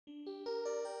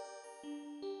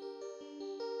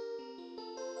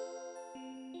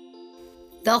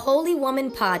The Holy Woman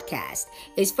podcast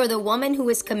is for the woman who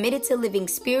is committed to living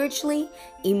spiritually,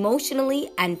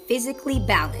 emotionally, and physically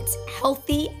balanced,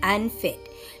 healthy, and fit.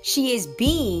 She is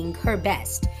being her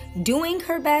best, doing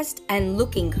her best, and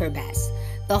looking her best.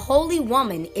 The Holy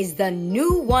Woman is the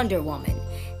new Wonder Woman.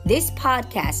 This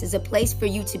podcast is a place for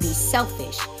you to be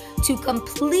selfish, to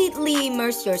completely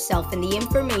immerse yourself in the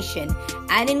information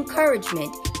and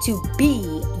encouragement to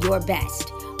be your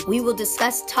best. We will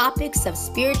discuss topics of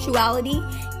spirituality,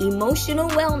 emotional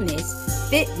wellness,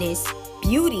 fitness,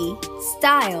 beauty,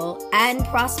 style, and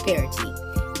prosperity.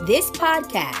 This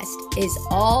podcast is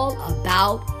all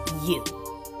about you.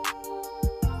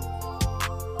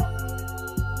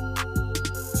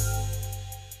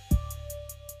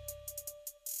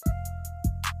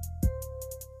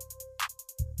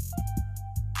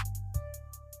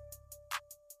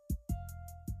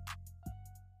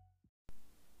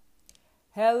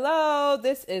 Hello,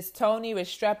 this is Tony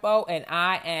Restrepo, and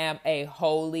I am a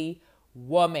holy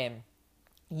woman.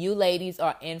 You ladies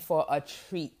are in for a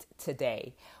treat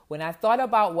today. When I thought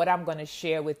about what I'm going to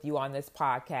share with you on this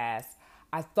podcast,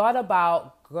 I thought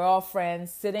about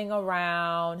girlfriends sitting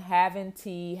around, having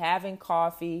tea, having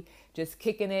coffee, just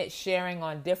kicking it, sharing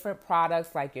on different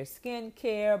products like your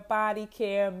skincare, body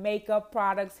care, makeup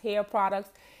products, hair products.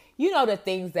 You know, the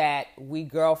things that we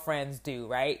girlfriends do,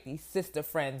 right? These sister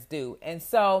friends do. And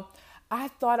so I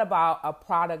thought about a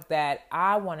product that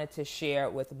I wanted to share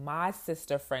with my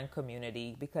sister friend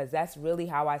community, because that's really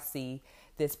how I see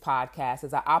this podcast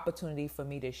as an opportunity for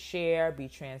me to share, be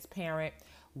transparent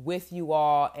with you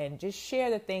all, and just share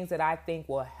the things that I think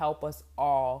will help us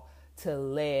all to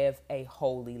live a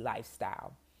holy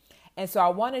lifestyle. And so I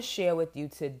want to share with you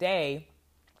today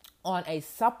on a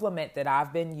supplement that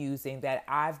I've been using that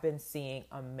I've been seeing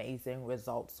amazing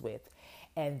results with.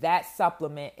 And that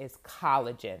supplement is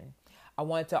collagen. I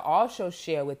want to also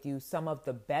share with you some of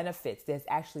the benefits. There's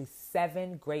actually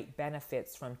 7 great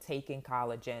benefits from taking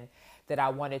collagen that I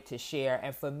wanted to share.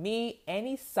 And for me,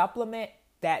 any supplement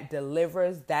that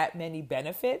delivers that many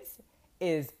benefits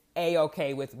is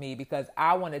A-okay with me, because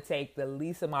I want to take the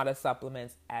least amount of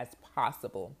supplements as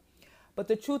possible. But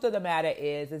the truth of the matter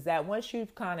is that once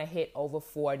you've kind of hit over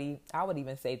 40, I would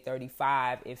even say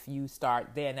 35, if you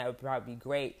start then, that would probably be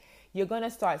great. You're going to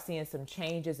start seeing some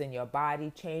changes in your body,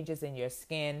 changes in your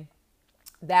skin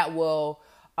that will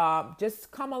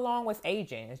just come along with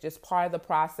aging. It's just part of the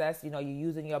process. You know, you're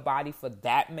using your body for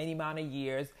that many amount of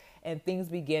years and things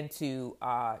begin to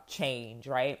change,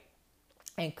 right?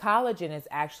 And collagen is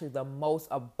actually the most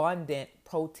abundant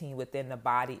protein within the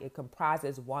body. It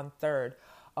comprises 1/3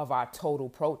 of our total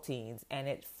proteins, and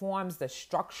it forms the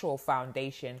structural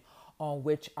foundation on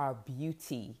which our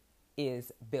beauty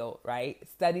is built, right?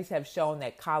 Studies have shown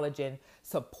that collagen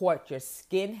supports your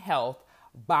skin health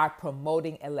by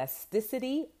promoting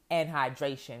elasticity and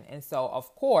hydration. And so,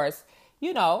 of course,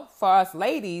 you know, for us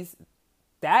ladies,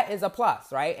 that is a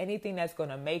plus, right? Anything that's going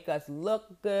to make us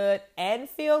look good and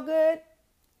feel good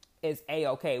is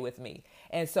A-okay with me.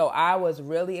 And so I was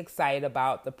really excited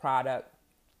about the product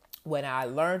when I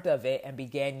learned of it and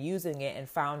began using it and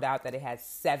found out that it has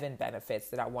 7 benefits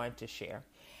that I wanted to share.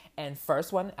 And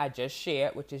first one I just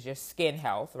shared, which is your skin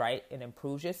health, right? It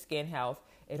improves your skin health.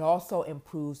 It also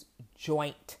improves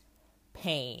joint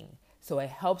pain. So it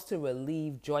helps to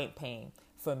relieve joint pain.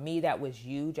 For me, that was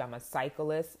huge. I'm a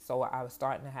cyclist, so I was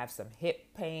starting to have some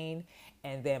hip pain,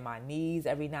 and then my knees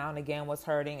every now and again was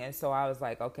hurting. And so I was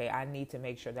like, okay, I need to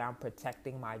make sure that I'm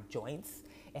protecting my joints.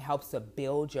 It helps to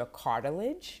build your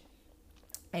cartilage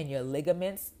and your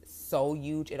ligaments, so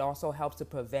huge. It also helps to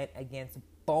prevent against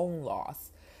bone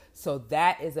loss. So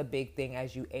that is a big thing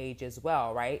as you age as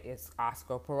well, right? It's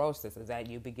osteoporosis, is that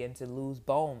you begin to lose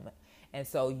bone. And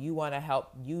so you want to help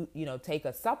you take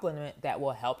a supplement that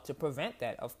will help to prevent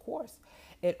that, of course.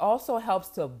 It also helps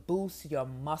to boost your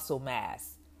muscle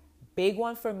mass. Big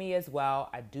one for me as well.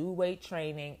 I do weight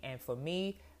training, and for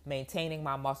me, maintaining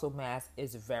my muscle mass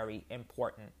is very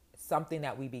important. Something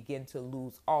that we begin to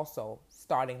lose also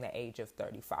starting the age of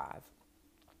 35.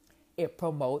 It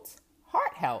promotes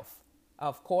heart health.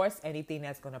 Of course, anything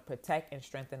that's going to protect and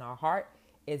strengthen our heart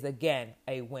is, again,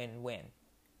 a win-win.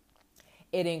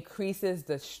 It increases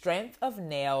the strength of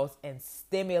nails and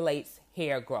stimulates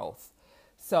hair growth.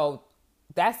 So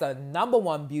that's a number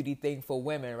one beauty thing for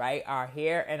women, right? Our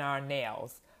hair and our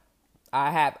nails.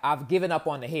 I've given up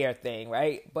on the hair thing,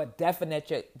 right? But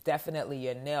definitely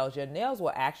your nails. Your nails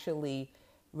will actually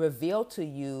reveal to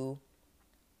you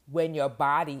when your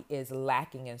body is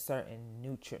lacking in certain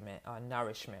nutriment or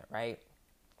nourishment, right?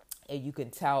 And you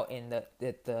can tell in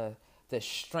the the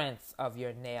strength of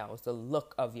your nails, the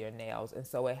look of your nails. And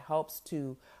so it helps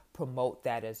to promote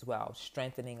that as well,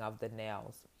 strengthening of the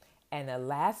nails. And the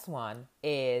last one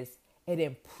is it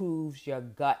improves your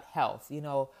gut health. You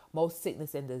know, most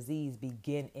sickness and disease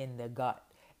begin in the gut.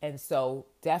 And so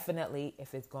definitely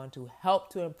if it's going to help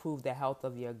to improve the health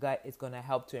of your gut, it's going to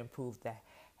help to improve the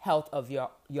health of your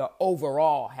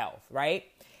overall health, right?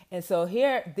 And so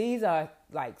here, these are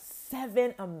like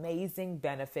 7 amazing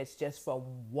benefits just from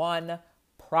one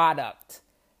product.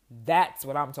 That's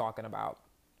what I'm talking about.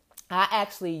 I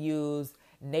actually use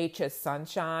Nature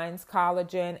Sunshine's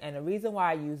collagen. And the reason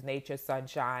why I use Nature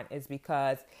Sunshine is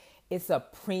because it's a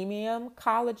premium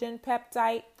collagen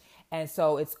peptide. And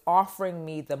so it's offering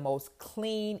me the most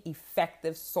clean,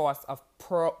 effective source of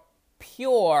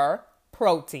pure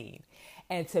protein.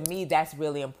 And to me, that's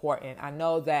really important. I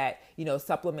know that, you know,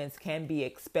 supplements can be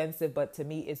expensive, but to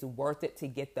me, it's worth it to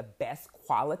get the best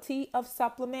quality of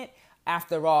supplement.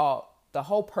 After all, the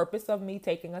whole purpose of me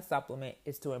taking a supplement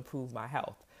is to improve my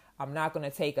health. I'm not going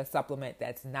to take a supplement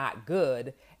that's not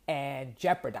good and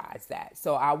jeopardize that.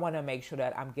 So I want to make sure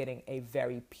that I'm getting a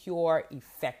very pure,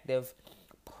 effective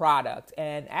product.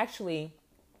 And actually,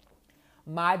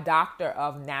 my doctor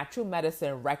of natural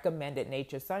medicine recommended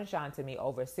Nature Sunshine to me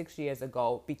over 6 years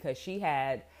ago because she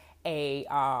had a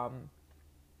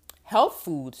health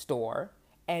food store,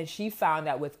 and she found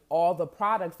that with all the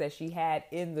products that she had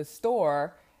in the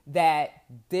store, that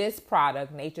this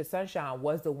product, Nature Sunshine,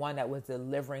 was the one that was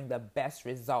delivering the best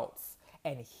results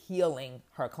and healing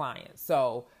her clients.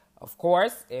 So, of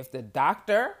course, if the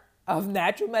doctor of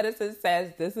natural medicine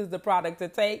says this is the product to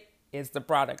take, it's the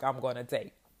product I'm going to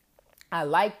take. I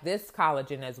like this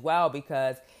collagen as well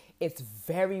because it's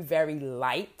very, very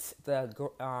light.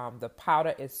 The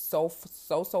powder is so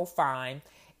fine.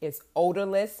 It's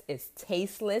odorless, it's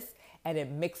tasteless, and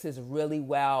it mixes really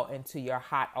well into your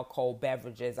hot or cold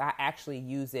beverages. I actually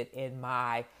use it in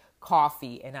my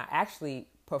coffee, and I actually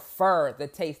prefer the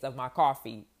taste of my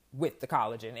coffee with the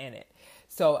collagen in it.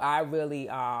 So I really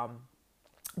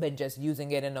been just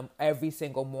using it every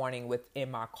single morning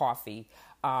within my coffee.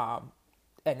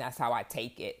 And that's how I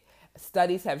take it.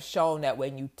 Studies have shown that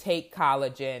when you take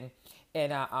collagen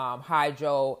in a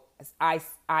hydroisate,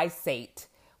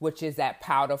 which is that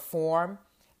powder form,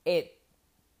 it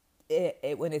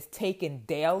when it's taken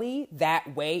daily,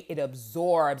 that way it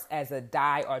absorbs as a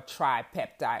di or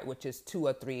tripeptide, which is 2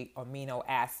 or 3 amino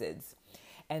acids.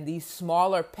 And these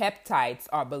smaller peptides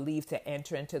are believed to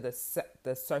enter into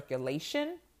the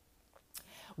circulation,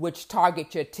 which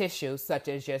target your tissues such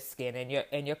as your skin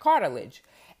and your cartilage.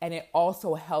 And it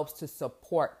also helps to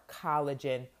support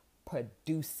collagen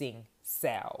producing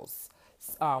cells,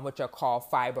 which are called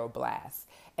fibroblasts.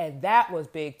 And that was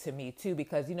big to me too,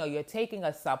 because, you know, you're taking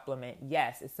a supplement.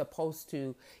 Yes, it's supposed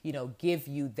to, you know, give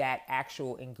you that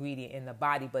actual ingredient in the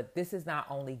body. But this is not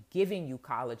only giving you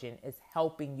collagen, it's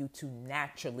helping you to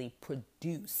naturally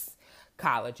produce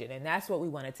collagen. And that's what we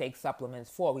want to take supplements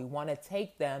for. We want to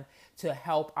take them to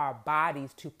help our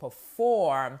bodies to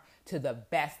perform to the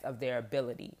best of their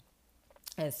ability.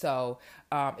 And so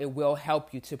it will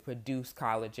help you to produce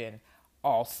collagen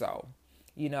also.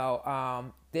 You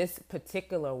know, this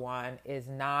particular one is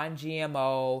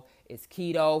non-GMO, it's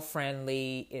keto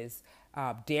friendly, it's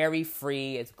dairy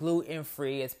free, it's gluten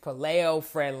free, it's paleo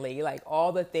friendly, like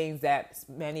all the things that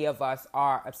many of us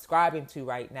are subscribing to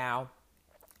right now.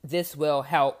 This will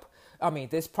help.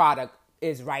 This product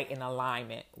is right in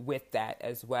alignment with that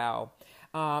as well.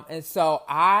 And so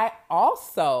I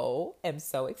also am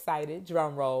so excited,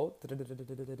 drum roll,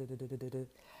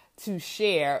 to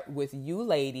share with you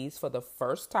ladies for the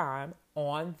first time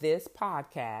on this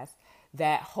podcast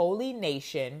that Holy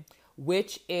Nation,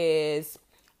 which is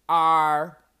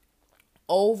our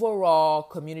overall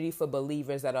community for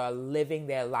believers that are living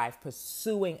their life,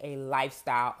 pursuing a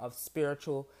lifestyle of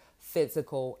spiritual,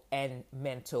 physical, and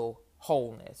mental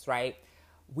wholeness, right?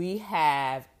 We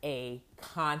have a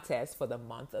contest for the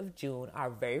month of June, our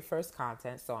very first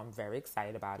contest, so I'm very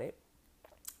excited about it.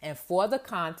 And for the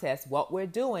contest, what we're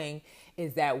doing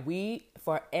is that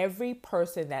for every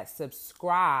person that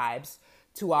subscribes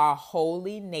to our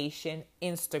Holy Nation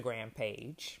Instagram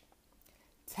page,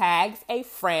 tags a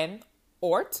friend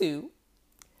or two,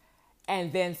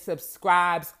 and then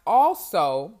subscribes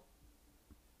also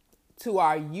to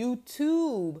our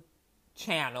YouTube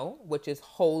channel, which is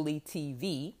Holy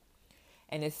TV,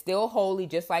 and it's still Holy,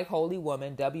 just like Holy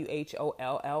Woman,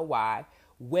 WHOLLY.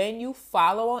 When you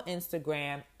follow on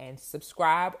Instagram and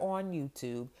subscribe on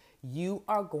YouTube, you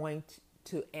are going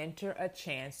to enter a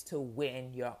chance to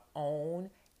win your own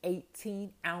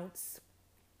 18-ounce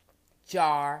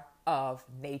jar of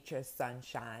Nature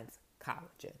Sunshine's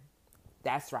collagen.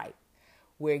 That's right.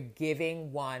 We're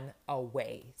giving one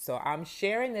away. So I'm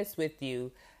sharing this with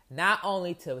you not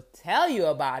only to tell you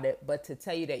about it, but to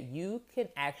tell you that you can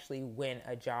actually win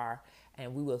a jar,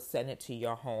 and we will send it to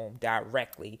your home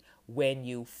directly when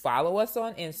you follow us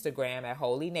on Instagram at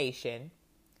Holy Nation,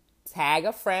 tag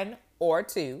a friend or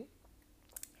two,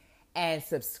 and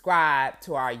subscribe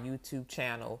to our YouTube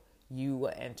channel. You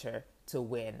will enter to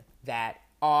win that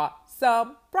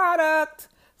awesome product.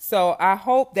 So I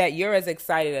hope that you're as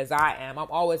excited as I am.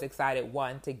 I'm always excited,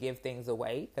 one, to give things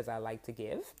away because I like to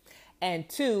give. And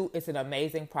two, it's an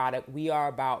amazing product. We are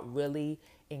about really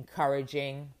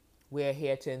encouraging. We're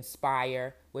here to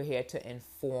inspire. We're here to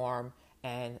inform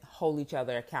and hold each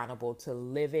other accountable to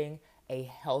living a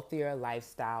healthier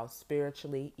lifestyle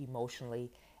spiritually,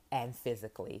 emotionally, and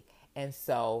physically. And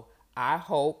so I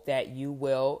hope that you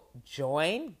will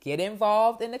join, get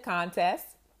involved in the contest,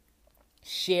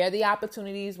 share the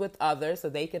opportunities with others so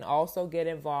they can also get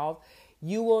involved.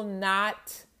 You will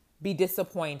not be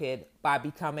disappointed by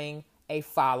becoming a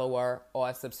follower or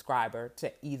a subscriber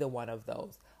to either one of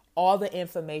those. All the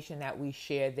information that we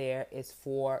share there is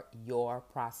for your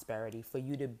prosperity, for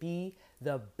you to be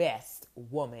the best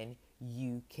woman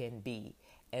you can be.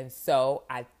 And so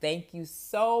I thank you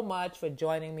so much for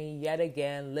joining me yet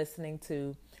again, listening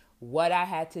to what I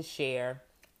had to share.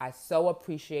 I so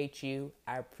appreciate you.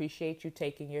 I appreciate you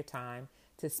taking your time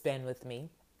to spend with me.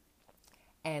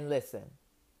 And listen,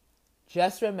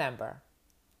 just remember,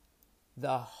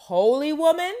 the holy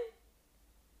woman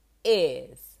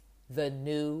is the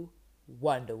new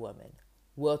Wonder Woman.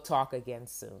 We'll talk again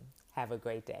soon. Have a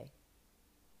great day.